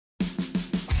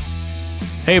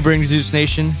Hey, Breaking Zeus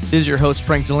Nation. This is your host,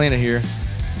 Frank Delana here.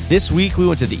 This week, we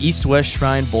went to the East-West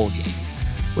Shrine Bowl game,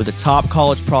 where the top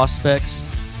college prospects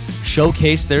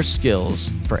showcased their skills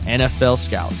for NFL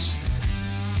scouts.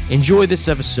 Enjoy this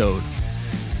episode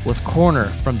with corner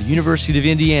from the University of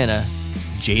Indiana,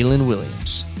 Jalen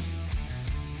Williams.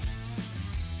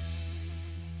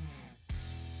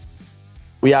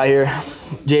 We out here,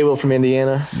 J. Will from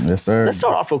Indiana. Yes, sir. Let's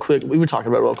start off real quick. We were talking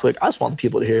about it real quick. I just want the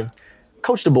people to hear.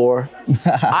 Coach DeBoer,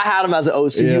 I had him as an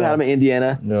OC. You had him in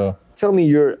Indiana. Yeah. Tell me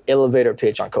your elevator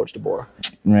pitch on Coach DeBoer.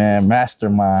 Man,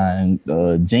 mastermind,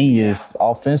 genius,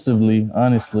 offensively,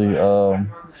 honestly. I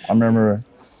remember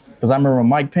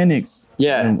Mike Penix.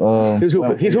 Yeah, he's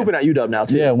hooping at UW now,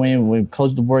 too. Yeah, when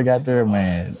Coach DeBoer got there,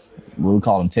 man, we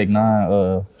call him Tech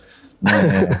 9.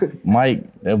 Man,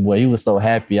 Mike, that boy, he was so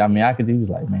happy. I mean, he was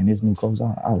like, man, this new coach,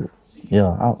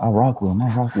 I rock with him.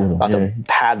 About to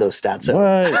pad those stats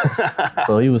up.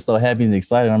 So he was so happy and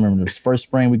excited. I remember the first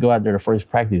spring we go out there, the first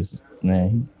practice,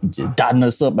 man, he just dotting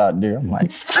us up out there. I'm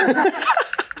like,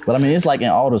 but I mean, it's like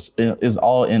it's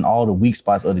all in all the weak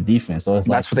spots of the defense. So it's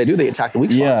like, that's what they do. They attack the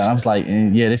weak spots. Yeah, I was like,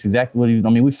 that's exactly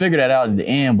what we figured that out at the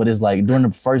end, but it's like during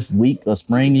the first week of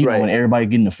spring, know, when everybody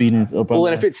getting the feet up. Well,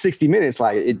 and if it's 60 minutes,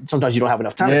 sometimes you don't have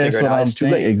enough time to figure it out. It's too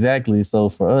late. Exactly. So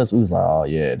for us, we was like, oh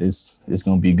yeah, this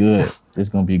gonna be good. It's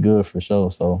gonna be good for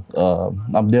sure. So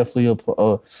I'm definitely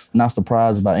not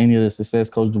surprised about any of the success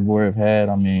Coach DeBoer have had.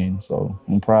 I mean, so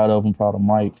I'm proud of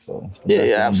Mike. So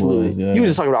yeah, absolutely. Boys, yeah. You were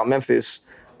just talking about Memphis.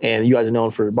 And you guys are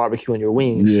known for barbecuing your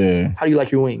wings. Yeah. How do you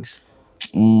like your wings?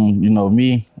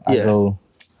 Me,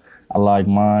 I like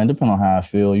mine, depending on how I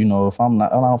feel. You know, if I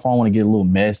want to get a little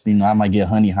messy, I might get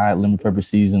honey hot, lemon pepper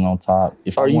season on top.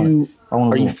 Are you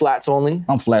flats only?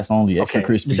 I'm flats only, extra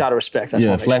crispy. Just out of respect.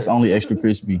 Flats only, extra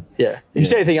crispy. Yeah. If you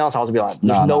say anything else, I was going to be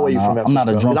like, there's no way you're from Memphis. I'm not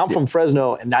a drumstick. I'm from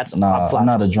Fresno, and I'm flats I'm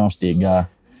not only. a drumstick guy.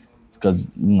 Because,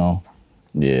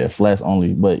 flats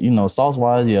only. But,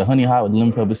 sauce-wise, honey hot with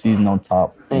lemon pepper season on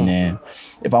top. And then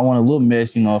if I want a little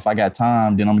mess, if I got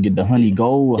time, then I'm going to get the honey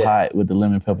gold hot with the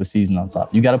lemon pepper season on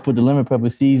top. You got to put the lemon pepper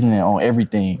seasoning on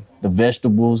everything. The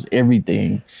vegetables,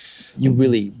 everything. You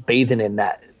really bathing in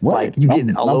that. What? Like, you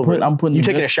getting all over it. I'm putting you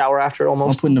taking a shower after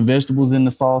almost? I'm putting the vegetables in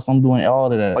the sauce. I'm doing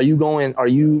all of that. Are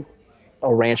you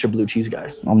a ranch or blue cheese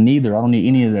guy? I'm neither. I don't need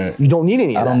any of that. You don't need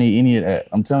any of that? I don't need any of that.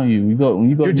 I'm telling you,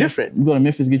 you're different. You go to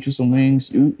Memphis, get you some wings.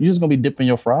 You're just gonna be dipping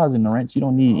your fries in the ranch. You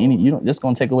don't need any. That's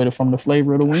gonna take away from the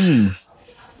flavor of the wings.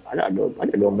 I gotta go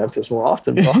to Memphis more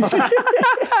often, bro. All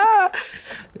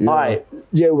right,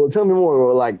 Jay. Well, tell me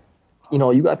more. Like,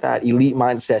 you got that elite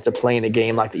mindset to play in a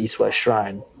game like the East-West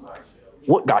Shrine.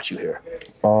 What got you here?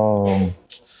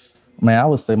 Man, I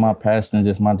would say my passion is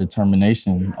just my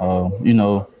determination.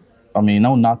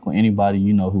 No knock on anybody,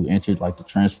 who entered like the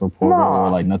transfer portal or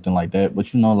like nothing like that.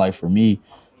 But like for me,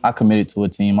 I committed to a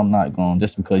team. I'm not going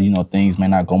just because, things may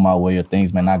not go my way or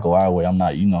things may not go our way. I'm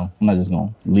not just going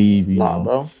to leave,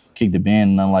 kick the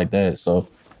band, nothing like that. So,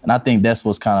 and I think that's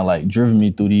what's kind of like driven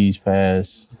me through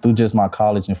just my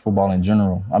college and football in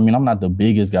general. I mean, I'm not the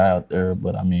biggest guy out there,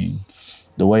 but I mean,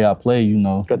 the way I play,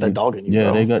 got that dog in you,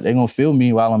 yeah, bro. they're going to feel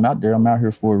me while I'm out there. I'm out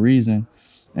here for a reason.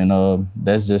 And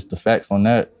that's just the facts on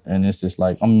that. And it's just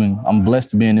like, I'm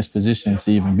blessed to be in this position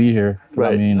to even be here.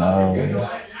 Right. I mean,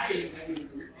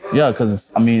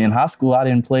 because, in high school, I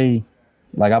didn't play,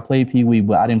 I played Pee Wee,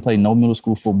 but I didn't play no middle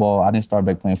school football. I didn't start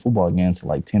back playing football again until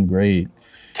 10th grade.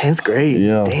 10th grade?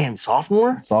 Yeah. Damn,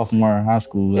 sophomore? Sophomore in high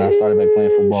school, I started back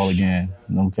playing football again.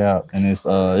 No cap. And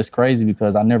it's crazy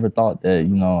because I never thought that,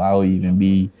 I would even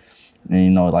be,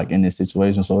 in this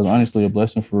situation. So it's honestly a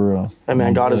blessing for real. Hey,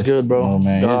 man, God is good, bro.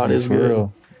 Man, God is for good.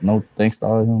 Real. No thanks to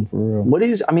all of him, for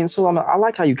real. I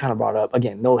like how you kind of brought up,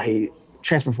 again, no hate,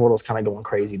 transfer portal is kind of going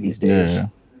crazy these days. Yeah.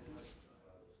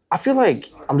 I feel like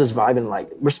I'm just vibing,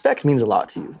 respect means a lot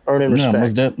to you. Earning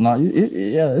respect.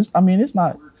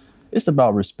 It's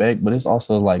about respect, but it's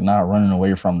also not running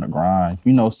away from the grind.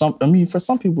 For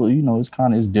some people, it's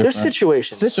different. There's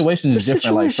situations. Situations is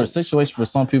different. For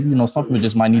some people, some people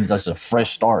just might need just a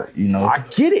fresh start, I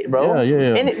get it, bro.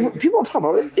 Yeah. And people talk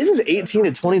about this is 18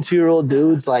 to 22-year-old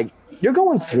dudes. You're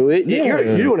going through it. Yeah.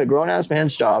 You're doing a grown-ass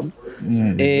man's job.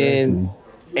 Yeah, exactly.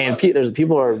 And there's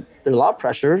a lot of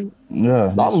pressure.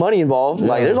 Yeah. A lot of money involved.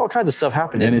 Yeah. There's all kinds of stuff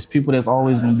happening. And it's people that's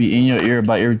always going to be in your ear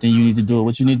about everything you need to do,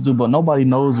 what you need to do, but nobody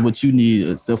knows what you need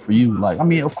except for you.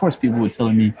 Of course, people were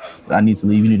telling me that I need to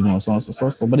leave, you need to go on so and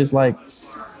so. But it's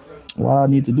why I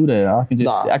need to do that?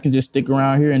 I can just stick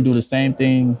around here and do the same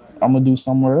thing I'm gonna do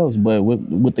somewhere else. But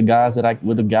with the guys that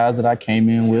I came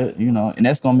in with, you know, and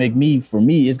that's gonna make me, for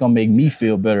me, it's gonna make me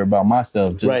feel better about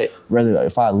myself. Just right. Rather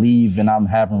if I leave and I'm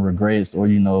having regrets, or,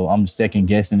 you know, I'm second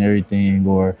guessing everything,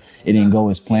 or it didn't go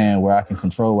as planned, where I can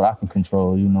control what I can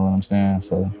control. You know what I'm saying?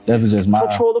 So that was just my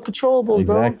control the controllables,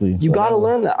 exactly. Bro. You gotta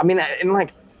learn that. I mean, and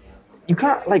like, you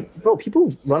can't, like, bro,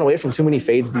 people run away from too many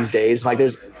fades these days. Like,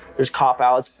 there's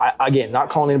cop-outs. Again, not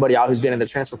calling anybody out who's been in the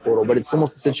transfer portal, but it's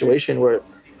almost a situation where,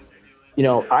 you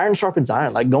know, iron sharpens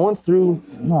iron. Like, going through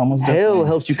hell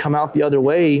helps you come out the other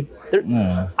way.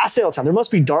 I say all the time, there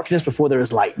must be darkness before there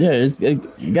is light. Yeah,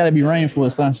 it got to be rain for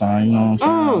sunshine, you know what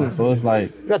I'm saying? So it's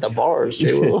like... You got the bars,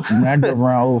 Jay Will. I grew up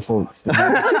around old folks.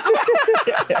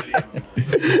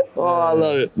 Oh, I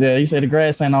love it. Yeah, he said the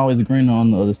grass ain't always greener on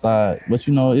the other side. But,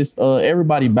 you know, it's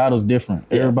everybody battles different.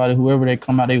 Yeah. Everybody, whoever they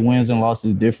come out, they wins and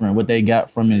losses different. What they got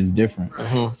from it is different.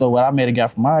 Mm-hmm. So what I may have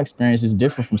got from my experience is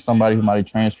different from somebody who might have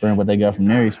transferred what they got from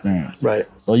their experience. Right.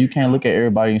 So you can't look at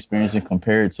everybody's experience and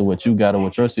compare it to what you got or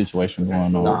what your situation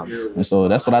going on. Nah. And so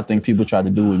that's what I think people try to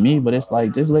do with me. But it's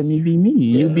like, just let me be me.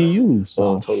 Yeah. You be you.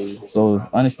 So, totally. So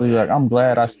honestly, like, I'm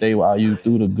glad I stayed with IU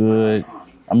through the good.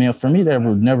 I mean, for me, there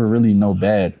was never really no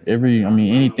bad.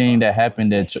 Anything that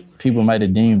happened that people might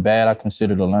have deemed bad, I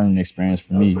considered a learning experience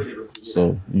for me.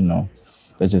 So, you know,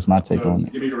 that's just my take on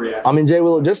it. I mean, Jay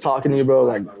Will, just talking to you, bro,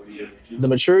 like, the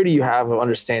maturity you have of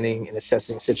understanding and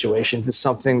assessing situations is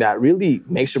something that really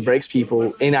makes or breaks people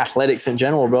in athletics in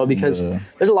general, bro, because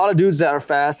there's a lot of dudes that are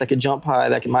fast, that can jump high,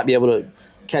 that might be able to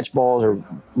catch balls or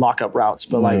lock up routes.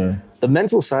 But, like, the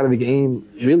mental side of the game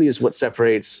really is what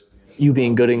separates you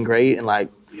being good and great. And, like,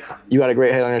 you got a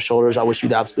great head on your shoulders. I wish you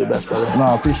the absolute best, brother. No,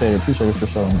 I appreciate it for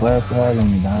sure. I'm glad for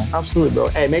having me, man. Absolutely, bro.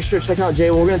 Hey, make sure to check out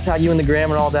Jay. We're going to tag you in the gram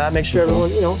and all that. Make sure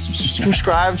everyone, you know,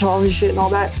 subscribe to all his shit and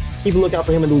all that. Keep a lookout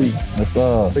for him in the league. What's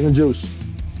up? Bring the juice.